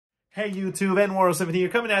Hey YouTube, N107 here,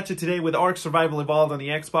 coming at you today with ARK Survival Evolved on the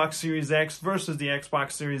Xbox Series X versus the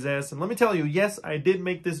Xbox Series S. And let me tell you, yes, I did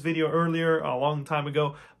make this video earlier, a long time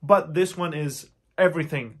ago, but this one is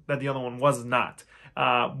everything that the other one was not.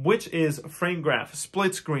 Which is frame graph,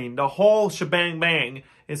 split screen, the whole shebang bang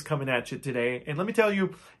is coming at you today. And let me tell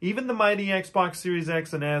you, even the mighty Xbox Series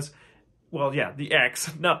X and S, well, yeah, the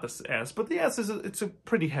X, not the S, but the S it's a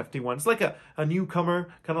pretty hefty one. It's like a newcomer,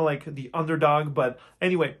 kind of like the underdog, but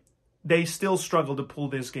anyway, they still struggle to pull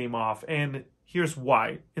this game off, and here's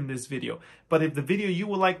why in this video. But if the video you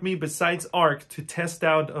would like me, besides ARK, to test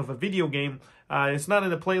out of a video game, it's not in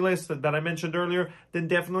the playlist that I mentioned earlier, then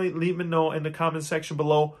definitely leave me know in the comment section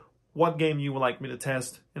below what game you would like me to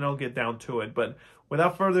test, and I'll get down to it. But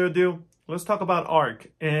without further ado, let's talk about ARK.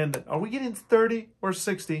 And are we getting 30 or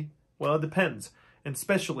 60? Well, it depends. And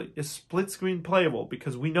especially, is split screen playable?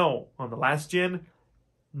 Because we know on the last gen,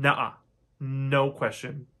 nah, no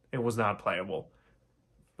question, it was not playable.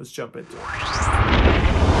 Let's jump into it.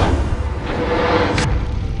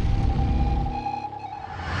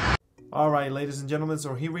 Alright, ladies and gentlemen,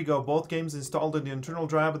 so here we go. Both games installed in the internal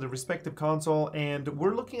drive of the respective console, and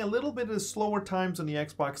we're looking a little bit of slower times on the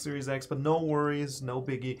Xbox Series X, but no worries, no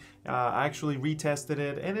biggie. I actually retested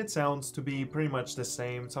it, and it sounds to be pretty much the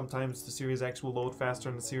same. Sometimes the Series X will load faster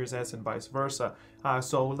than the Series S and vice versa.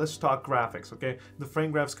 So let's talk graphics, okay? The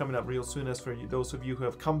frame graph's coming up real soon. As for you, those of you who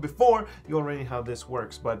have come before, you already know how this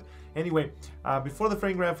works. But anyway, before the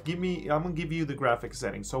frame graph, I'm gonna give you the graphics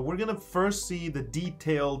settings. So we're gonna first see the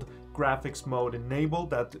detailed graphics mode enabled,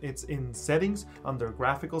 that it's in settings under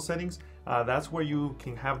graphical settings. That's where you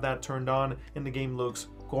can have that turned on and the game looks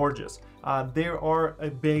gorgeous.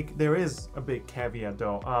 There is a big caveat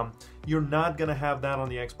though. You're not gonna have that on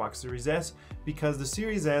the Xbox Series S, because the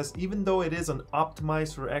Series S, even though it is an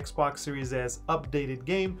optimized for Xbox Series S updated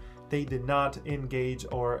game, they did not engage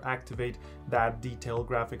or activate that detailed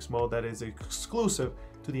graphics mode that is exclusive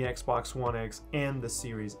to the Xbox One X and the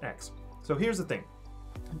Series X. So here's the thing.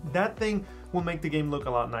 That thing will make the game look a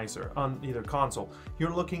lot nicer on either console.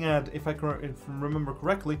 You're looking at, if I remember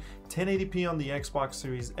correctly, 1080p on the Xbox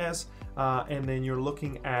Series S, and then you're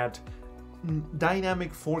looking at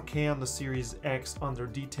dynamic 4K on the Series X under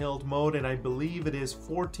detailed mode, and I believe it is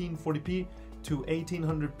 1440p to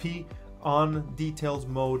 1800p on detailed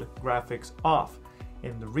mode graphics off.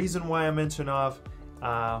 And the reason why I mention off,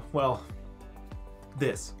 well,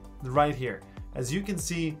 this right here. As you can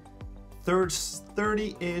see,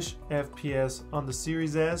 30-ish FPS on the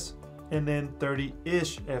Series S, and then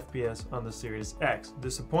 30-ish FPS on the Series X.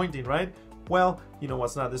 Disappointing, right? Well, you know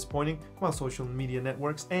what's not disappointing? Well, social media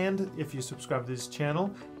networks, and if you subscribe to this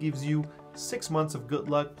channel, gives you 6 months of good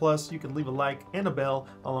luck, plus you can leave a like and a bell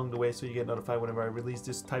along the way so you get notified whenever I release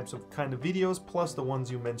these types of kind of videos, plus the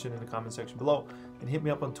ones you mentioned in the comment section below. And hit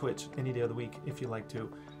me up on Twitch any day of the week if you like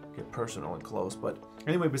to get personal and close. But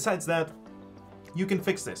anyway, besides that, you can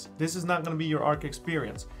fix this. This is not going to be your ARK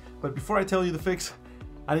experience. But before I tell you the fix,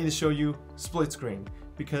 I need to show you split screen,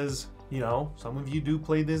 because, you know, some of you do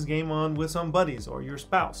play this game on with some buddies or your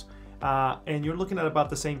spouse, and you're looking at about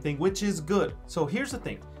the same thing, which is good. So here's the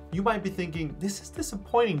thing. You might be thinking, this is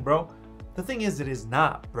disappointing, bro. The thing is, it is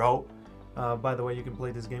not, bro. By the way, you can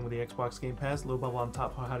play this game with the Xbox Game Pass. Little bubble on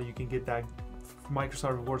top, how you can get that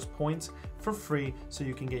Microsoft Rewards points for free, so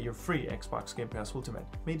you can get your free Xbox Game Pass Ultimate.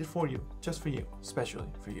 Made it for you, just for you, especially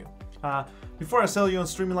for you. Before I sell you on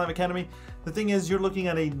Streaming Live Academy, the thing is, you're looking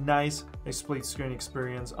at a nice split screen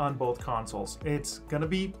experience on both consoles. It's gonna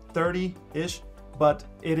be 30-ish, but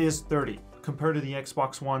it is 30 compared to the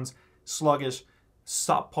Xbox One's sluggish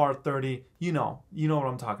subpar 30. You know what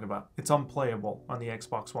I'm talking about. It's unplayable on the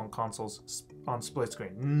Xbox One consoles on split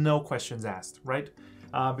screen. No questions asked, right?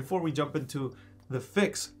 Before we jump into the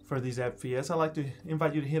fix for these FPS, I'd like to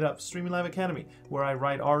invite you to hit up Streaming Live Academy, where I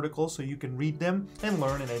write articles so you can read them and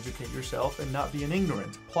learn and educate yourself and not be an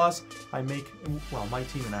ignorant. Plus, I make, well, my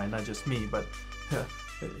team and I, not just me, but yeah,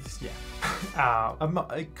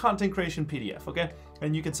 a content creation PDF, okay?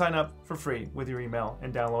 And you can sign up for free with your email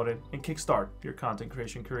and download it and kickstart your content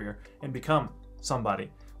creation career and become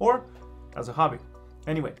somebody, or as a hobby.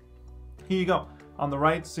 Anyway, here you go. On the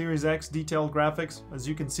right, Series X detailed graphics, as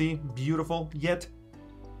you can see, beautiful, yet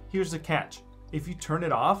here's the catch. If you turn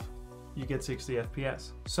it off, you get 60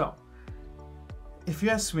 FPS. So, if you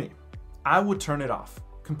ask me, I would turn it off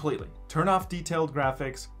completely. Turn off detailed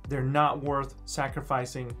graphics. They're not worth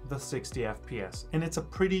sacrificing the 60 FPS. And it's a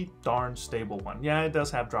pretty darn stable one. Yeah, it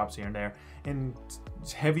does have drops here and there. In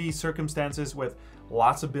heavy circumstances with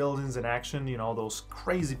lots of buildings and action, you know, those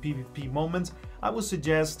crazy PvP moments, I would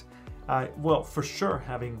suggest well, for sure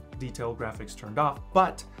having detailed graphics turned off,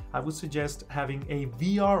 but I would suggest having a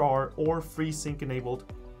VRR or FreeSync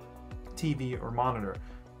enabled TV or monitor.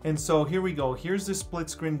 And so here we go. Here's the split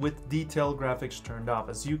screen with detailed graphics turned off.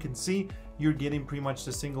 As you can see, you're getting pretty much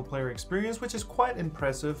the single player experience, which is quite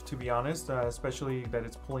impressive, to be honest, especially that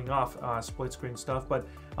it's pulling off split screen stuff. But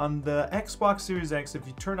on the Xbox Series X, if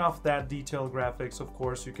you turn off that detailed graphics, of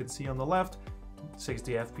course, you can see on the left,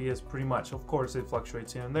 60 FPS pretty much. Of course, it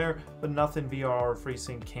fluctuates here and there, but nothing VR or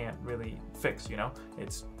FreeSync can't really fix, you know?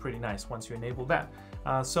 It's pretty nice once you enable that.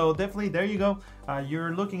 So definitely, there you go.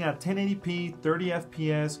 You're looking at 1080p, 30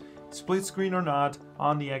 FPS, split screen or not,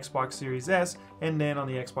 on the Xbox Series S, and then on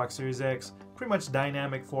the Xbox Series X, pretty much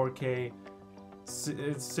dynamic 4K,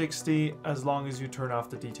 60, as long as you turn off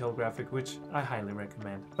the detailed graphic, which I highly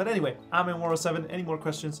recommend. But anyway, I'm in107. Any more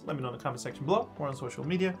questions, let me know in the comment section below or on social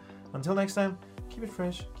media. Until next time, keep it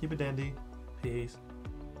fresh, keep it dandy. Peace.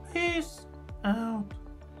 Peace out.